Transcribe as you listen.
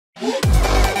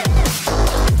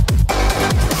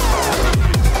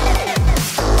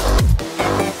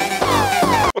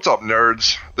up,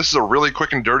 nerds? This is a really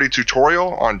quick and dirty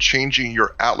tutorial on changing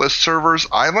your Atlas server's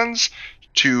islands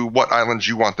to what islands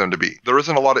you want them to be. There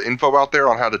isn't a lot of info out there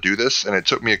on how to do this, and it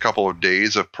took me a couple of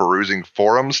days of perusing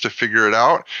forums to figure it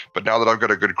out, but now that I've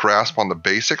got a good grasp on the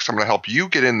basics, I'm going to help you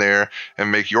get in there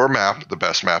and make your map the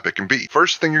best map it can be.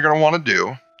 First thing you're going to want to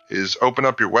do is open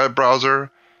up your web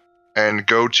browser and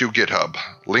go to Github.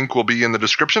 Link will be in the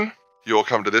description. You'll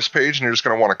come to this page and you're just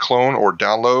going to want to clone or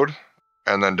download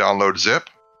and then download zip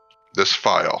this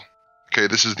file. Okay,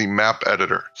 this is the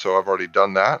MapEditor. So I've already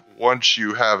done that. Once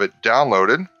you have it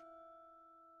downloaded,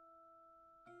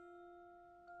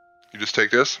 you just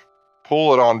take this,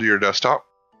 pull it onto your desktop,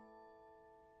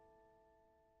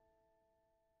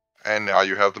 and now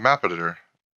you have the MapEditor.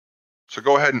 So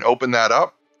go ahead and open that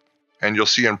up, and you'll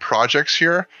see in projects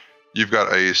here, you've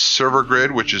got a server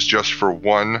grid, which is just for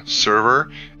one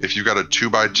server. If you've got a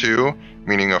 2x2,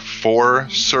 meaning a 4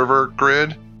 server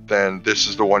grid, then this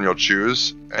is the one you'll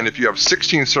choose. And if you have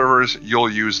 16 servers, you'll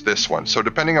use this one. So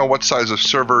depending on what size of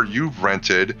server you've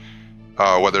rented,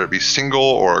 whether it be single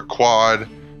or a quad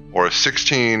or a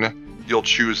 16, you'll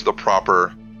choose the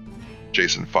proper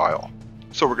JSON file.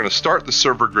 So we're going to start the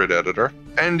server grid editor,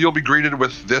 and you'll be greeted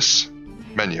with this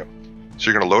menu. So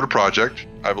you're going to load a project.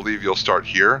 I believe you'll start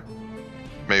here.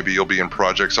 Maybe you'll be in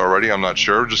projects already, I'm not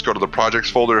sure. Just go to the projects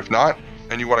folder if not,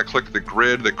 and you want to click the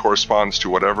grid that corresponds to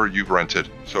whatever you've rented.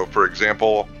 So for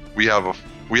example, we have a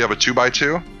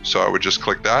 2x2, so I would just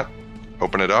click that,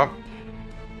 open it up,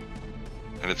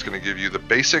 and it's going to give you the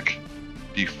basic,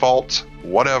 default,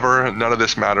 whatever, none of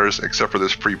this matters except for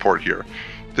this free port here.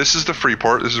 This is the free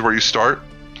port, this is where you start.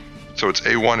 So it's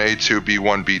A1, A2,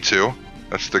 B1, B2.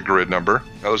 That's the grid number.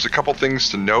 Now there's a couple things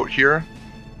to note here.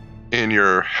 In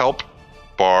your help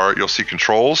bar, you'll see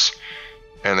controls,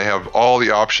 and they have all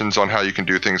the options on how you can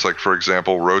do things like, for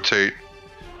example, rotate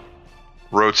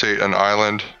an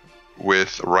island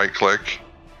with right click,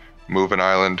 move an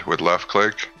island with left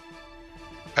click,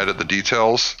 edit the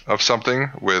details of something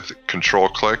with control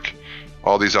click.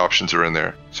 All these options are in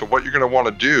there. So what you're going to want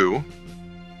to do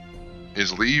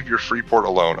is leave your free port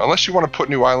alone. Unless you want to put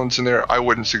new islands in there, I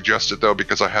wouldn't suggest it though,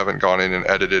 because I haven't gone in and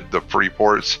edited the free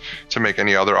ports to make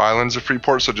any other islands a free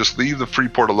port, so just leave the free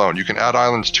port alone. You can add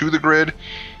islands to the grid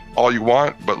all you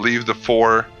want, but leave the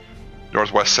 4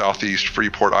 northwest, southeast free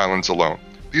port islands alone.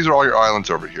 These are all your islands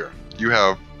over here. You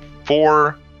have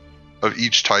 4 of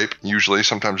each type, usually.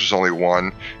 Sometimes there's only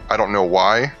 1. I don't know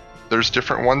why there's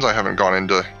different ones. I haven't gone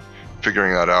into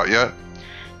figuring that out yet.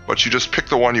 But you just pick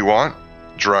the one you want,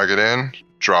 drag it in,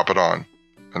 drop it on,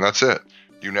 and that's it.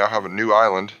 You now have a new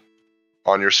island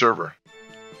on your server.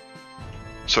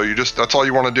 So that's all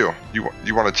you want to do.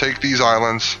 You want to take these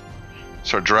islands,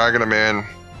 start dragging them in,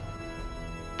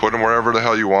 put them wherever the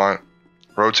hell you want,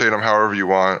 rotate them however you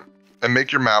want, and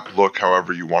make your map look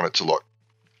however you want it to look.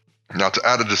 Now to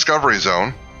add a discovery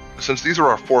zone, since these are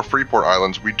our 4 Freeport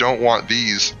islands, we don't want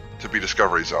these to be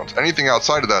discovery zones. Anything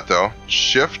outside of that though,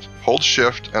 hold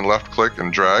shift and left click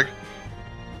and drag.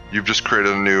 You've just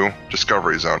created a new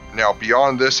discovery zone. Now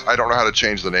beyond this, I don't know how to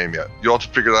change the name yet. You'll have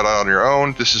to figure that out on your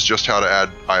own. This is just how to add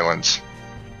islands.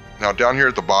 Now down here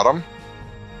at the bottom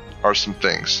are some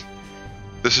things.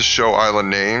 This is show island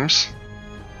names.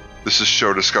 This is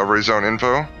show discovery zone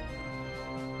info.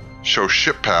 Show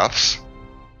ship paths,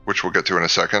 which we'll get to in a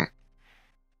second.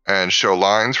 And show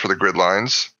lines for the grid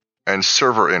lines. And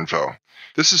server info.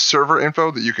 This is server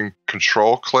info that you can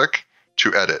control click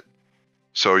to edit.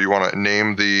 So you want to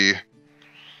name the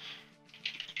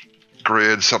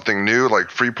grid something new like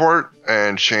Freeport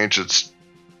and change its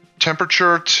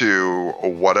temperature to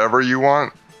whatever you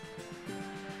want.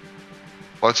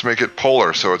 Let's make it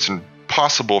polar so it's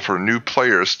impossible for new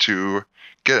players to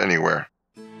get anywhere.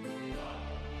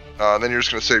 Then you're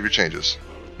just going to save your changes.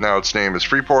 Now its name is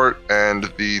Freeport and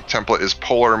the template is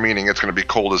polar, meaning it's going to be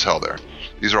cold as hell there.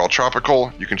 These are all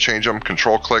tropical. You can change them.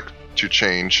 Control click to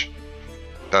change.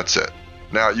 That's it.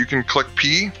 Now you can click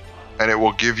P and it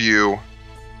will give you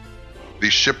the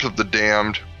ship of the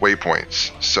damned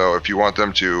waypoints. So if you want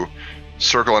them to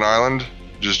circle an island,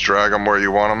 just drag them where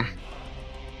you want them.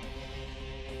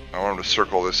 I want them to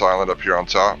circle this island up here on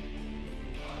top.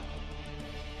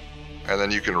 And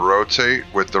then you can rotate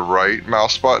with the right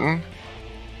mouse button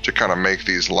to kind of make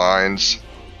these lines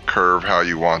curve how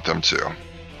you want them to.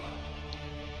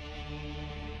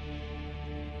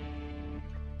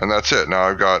 And that's it. Now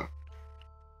I've got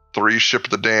 3 ship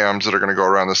the dams that are going to go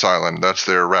around this island. That's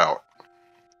their route.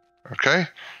 Okay?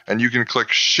 And you can click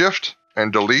shift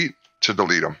and delete to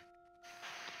delete them.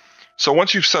 So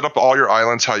once you've set up all your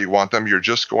islands how you want them, you're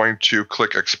just going to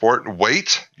click export.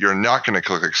 Wait, you're not going to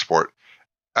click export.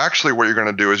 Actually, what you're going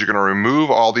to do is you're going to remove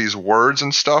all these words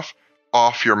and stuff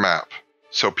off your map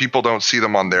so people don't see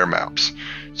them on their maps.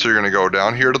 So you're going to go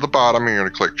down here to the bottom and you're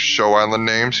going to click Show Island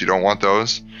Names. You don't want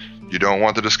those. You don't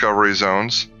want the discovery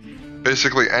zones.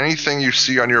 Basically, anything you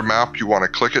see on your map, you want to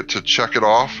click it to check it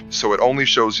off so it only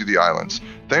shows you the islands.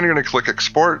 Then you're going to click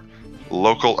Export,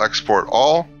 Local Export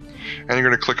All, and you're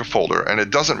going to click a folder. And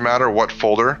it doesn't matter what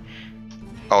folder.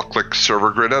 I'll click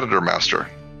Server Grid Editor Master.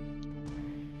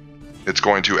 It's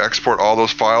going to export all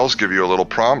those files, give you a little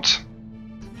prompt.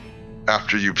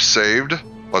 After you've saved,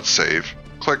 let's save.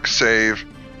 Click Save.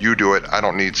 You do it. I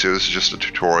don't need to. This is just a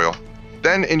tutorial.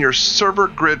 Then in your Server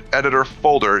Grid Editor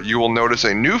folder, you will notice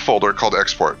a new folder called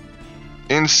Export.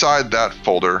 Inside that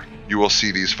folder, you will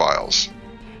see these files.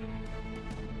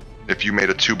 If you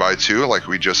made a 2x2 like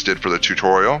we just did for the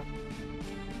tutorial,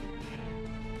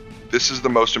 this is the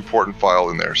most important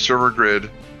file in there, Server Grid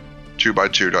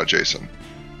 2x2.json.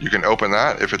 You can open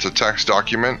that if it's a text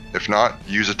document. If not,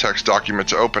 use a text document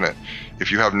to open it.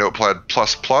 If you have Notepad++,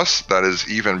 that is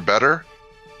even better.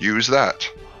 Use that.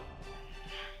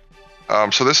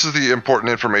 So this is the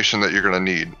important information that you're going to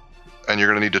need. And you're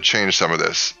going to need to change some of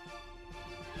this.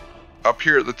 Up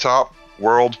here at the top,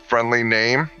 world friendly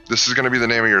name. This is going to be the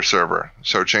name of your server.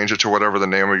 So change it to whatever the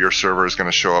name of your server is going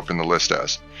to show up in the list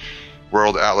as.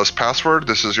 World Atlas password.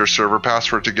 This is your server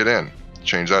password to get in.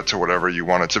 Change that to whatever you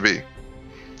want it to be.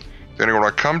 Then you're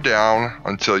going to come down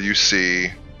until you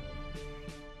see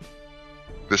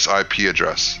this IP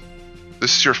address.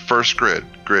 This is your first grid,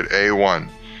 grid A1.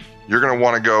 You're going to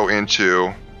want to go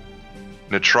into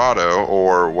Nitrado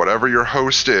or whatever your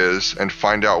host is and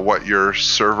find out what your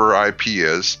server IP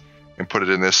is and put it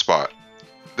in this spot.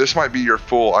 This might be your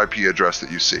full IP address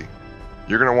that you see.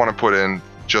 You're going to want to put in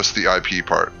just the IP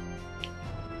part,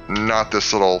 not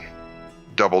this little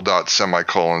double dot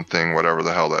semicolon thing, whatever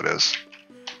the hell that is.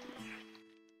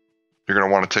 You're going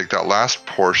to want to take that last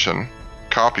portion,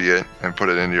 copy it, and put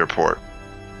it into your port.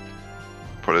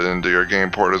 Put it into your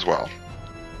game port as well.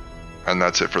 And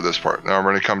that's it for this part. Now I'm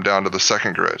going to come down to the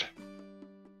second grid.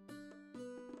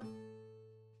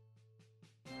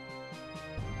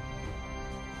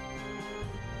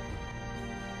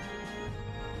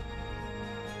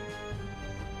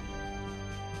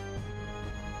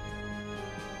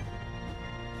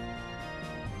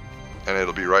 And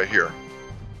it'll be right here.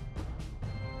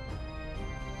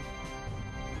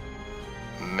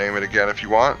 Name it again if you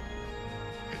want.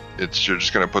 You're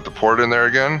just going to put the port in there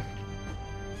again.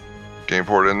 Game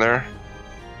port in there.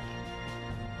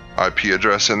 IP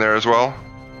address in there as well.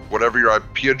 Whatever your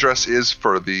IP address is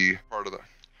for the part of the...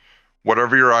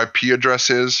 Whatever your IP address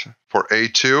is for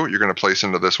A2, you're going to place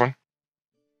into this one.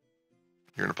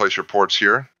 You're going to place your ports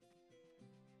here.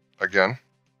 Again.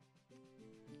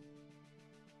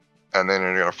 And then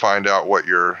you're going to find out what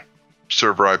your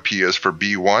server IP is for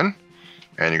B1.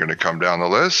 And you're going to come down the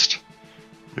list.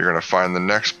 You're going to find the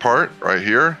next part right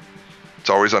here. It's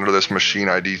always under this machine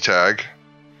ID tag.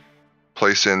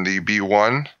 Place in the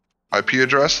B1 IP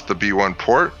address, the B1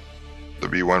 port, the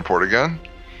B1 port again.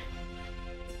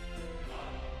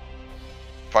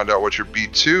 Find out what your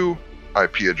B2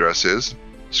 IP address is.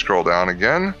 Scroll down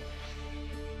again.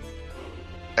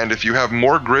 And if you have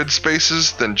more grid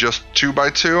spaces than just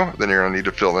 2x2, then you're going to need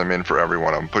to fill them in for every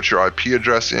one of them. Put your IP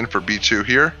address in for B2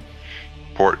 here.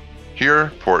 Port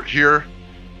here,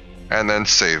 and then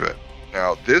save it.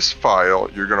 Now this file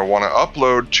you're going to want to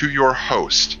upload to your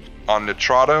host. On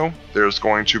Nitrado, there's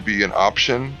going to be an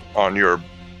option on your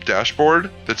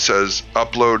dashboard that says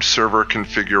Upload Server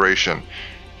Configuration.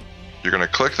 You're going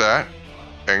to click that,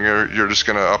 and you're just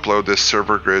going to upload this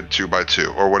server grid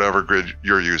 2x2 or whatever grid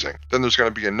you're using. Then there's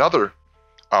going to be another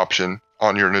option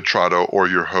on your Nitrado or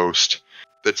your host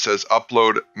that says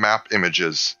Upload Map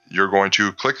Images. You're going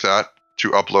to click that to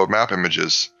upload map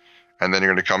images. And then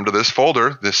you're going to come to this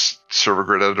folder, this Server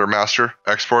Grid Editor Master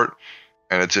Export,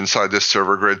 and it's inside this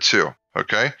Server Grid too,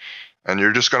 okay? And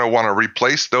you're just going to want to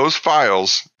replace those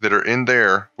files that are in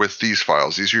there with these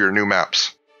files. These are your new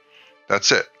maps.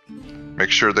 That's it. Make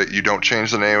sure that you don't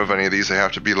change the name of any of these. They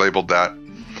have to be labeled that.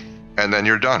 And then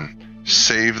you're done.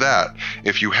 Save that.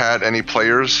 If you had any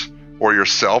players or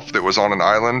yourself that was on an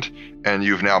island and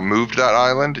you've now moved that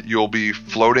island, you'll be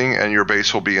floating and your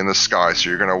base will be in the sky. So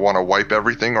you're going to want to wipe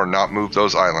everything or not move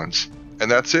those islands. And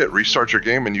that's it. Restart your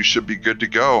game and you should be good to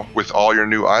go with all your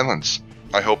new islands.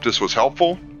 I hope this was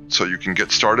helpful so you can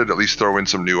get started, at least throw in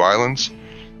some new islands.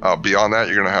 Beyond that,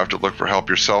 you're going to have to look for help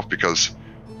yourself because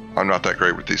I'm not that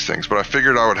great with these things. But I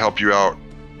figured I would help you out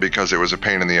because it was a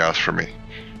pain in the ass for me.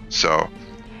 So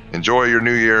enjoy your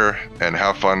new year and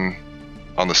have fun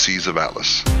on the seas of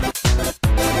Atlas.